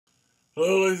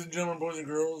Hello, ladies and gentlemen, boys and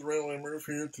girls. Randall M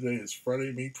here. Today is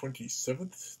Friday, May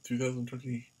 27th,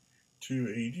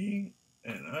 2022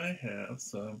 AD, and I have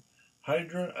some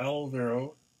Hydra Aloe Vera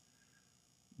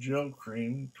Gel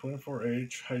Cream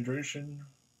 24H Hydration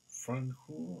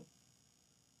Francoeur.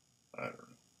 I don't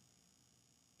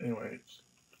know. Anyway,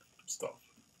 stuff.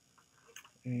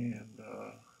 And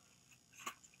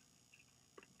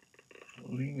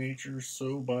Lean Nature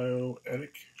So Bio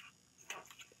Etic.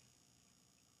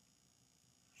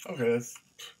 Okay, that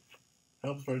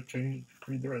helps if I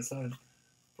read the right side.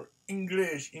 For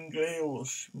English,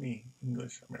 me,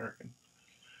 English, American.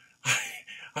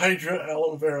 Hydra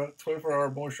Aloe Vera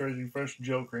 24-hour moisturizing fresh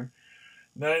gel cream.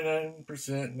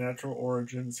 99% natural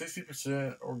origin,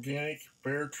 60% organic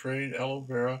fair trade aloe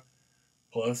vera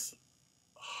plus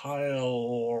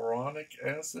hyaluronic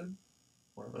acid,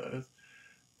 whatever that is.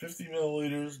 50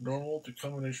 milliliters, normal to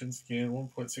combination skin,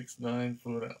 1.69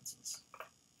 fluid ounces.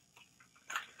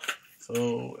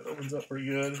 So it opens up pretty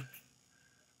good.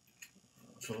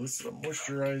 So this is a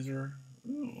moisturizer.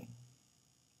 Ooh,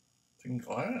 it's in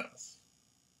glass.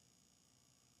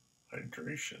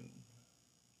 Hydration.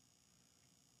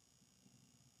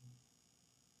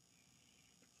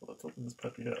 So let's open this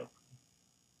puppy up.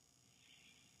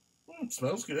 It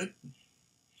smells good.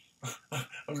 I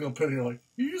was gonna put it here like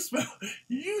you smell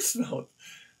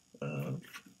it.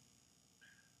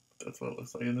 That's what it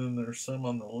looks like. And then there's some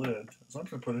on the lid. So I'm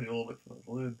gonna put it a little bit for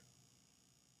the lid.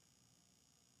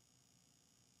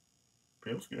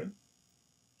 Feels good.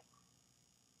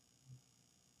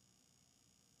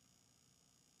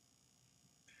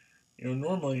 You know,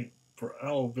 normally for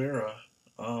aloe vera,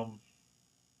 when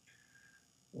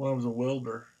I was a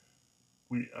welder,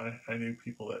 I knew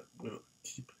people that would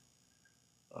keep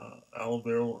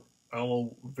aloe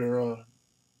vera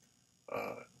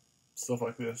stuff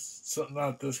like this. So,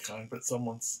 not this kind, but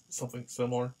something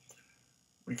similar,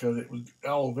 because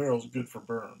aloe vera was good for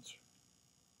burns.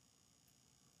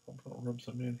 I'm gonna rub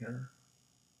some in here.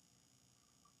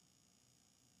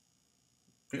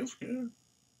 Feels good.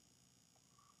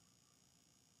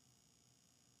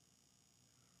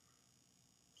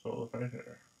 So look right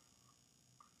there.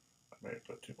 I may have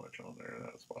put too much on there in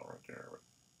that spot right there, but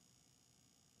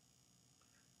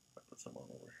I put some on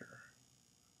over here.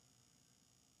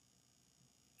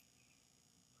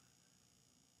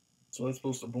 So that's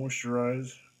supposed to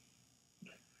moisturize.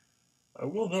 I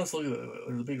will notice, look at that,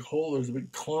 there's a big hole, there's a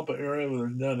big clump of area where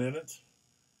there's none in it.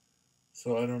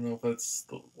 So I don't know if that's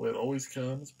the way it always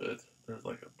comes, but there's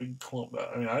like a big clump.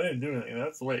 I mean, I didn't do anything.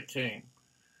 That's the way it came.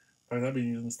 In fact, I've been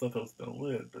using stuff that was in a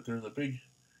lid, but there's a big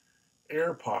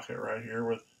air pocket right here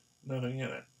with nothing in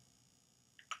it.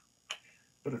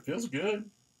 But it feels good.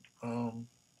 Of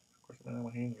course, now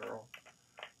my hands are all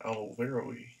aloe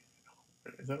vera-y.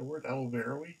 Is that a word? Aloe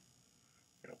vera-y?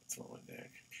 I got some on my neck.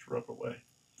 Just rub it away.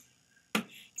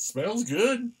 Smells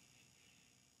good.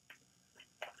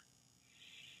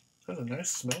 Has a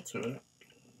nice smell to it.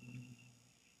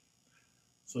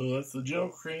 So that's the gel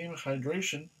cream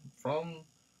hydration from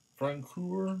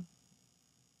Francoeur.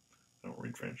 I don't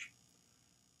read French,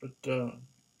 but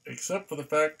except for the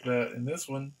fact that in this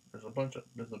one there's a bunch of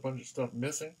stuff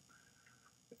missing.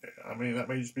 I mean, that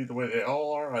may just be the way they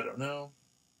all are. I don't know,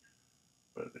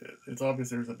 but it's obvious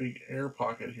there's a big air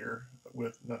pocket here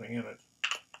with nothing in it.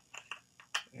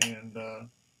 And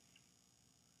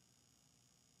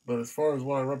but as far as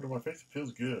what I rubbed on my face, it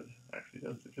feels good. Actually, it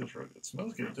does. It feels real good. It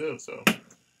smells good too. So,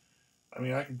 I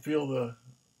mean, I can feel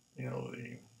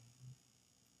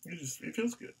it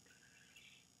feels good.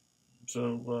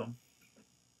 So,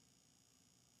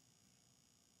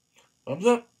 thumbs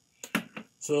up.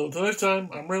 So, until next time,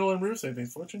 I'm Randall M saying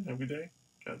thanks for watching. Have a good day.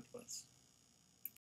 God bless.